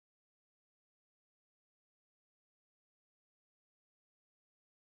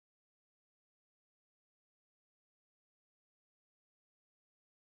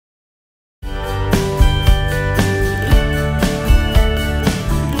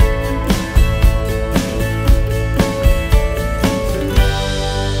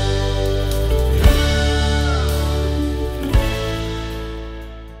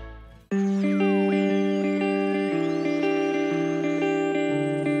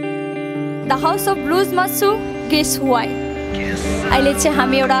The house of ब्लुजमा छु guest why अहिले चाहिँ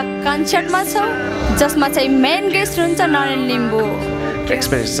हामी एउटा कन्सर्टमा छौँ जसमा चाहिँ मेन गेस्ट हुनुहुन्छ नरेन लिम्बू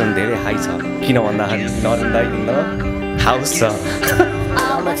एक्सपेक्टेसन धेरै हाई छ किन भन्दाखेरि नरेन दाइ इन द हाउस छ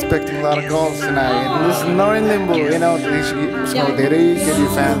I'm expecting a lot of goals tonight. And this is Naren Limbu, you know, he's very KD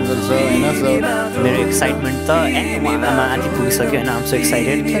fans also, you know, so. Very excitement ta आदि पुगिसक्यो हैन I'm so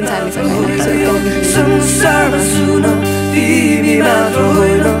excited. संसारमा सुन तिमी मात्र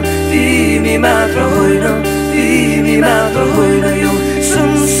होइन तिमी मात्र होइन तिमी मात्र होइन यो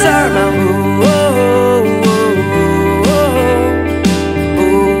संसारमा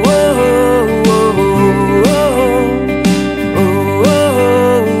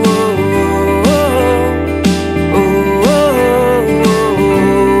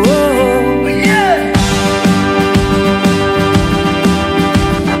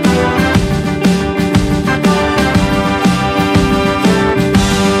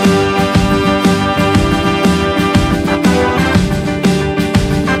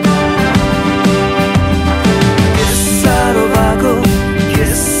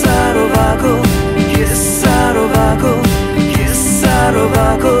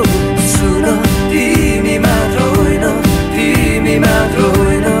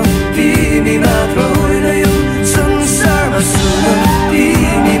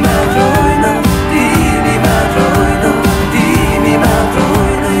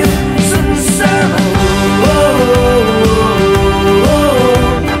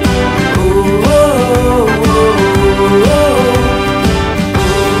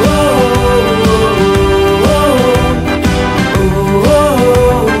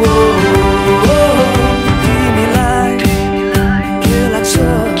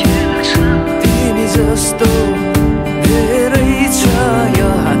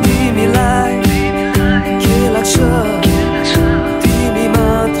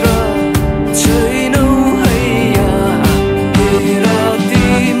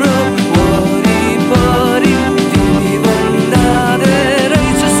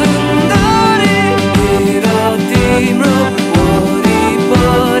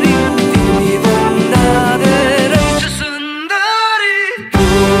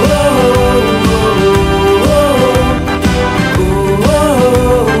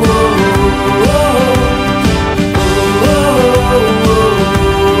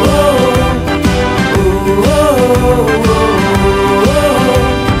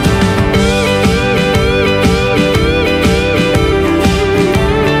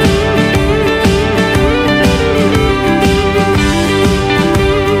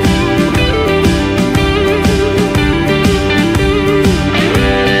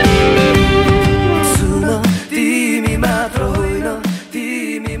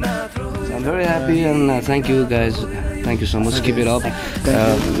I'm very happy and thank you guys. Thank you so much. Keep it up. And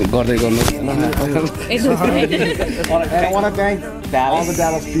I want to thank all the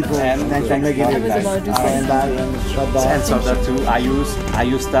Dallas people and making it guys. And Sardar too,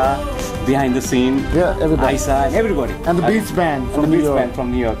 Ayusta, behind the scene, yeah, everybody. Isa, and everybody. And the Beats Band from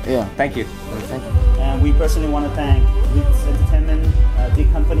New York. Yeah. Thank you. Thank you. And we personally want to thank Beats Entertainment, the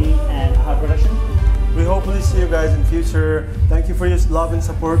company, and AHA Production. We hopefully see you guys in future. Thank you for your love and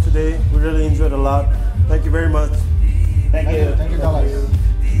support today. We really enjoyed a lot. Thank you very much. Thank you. Thank you, Dallas.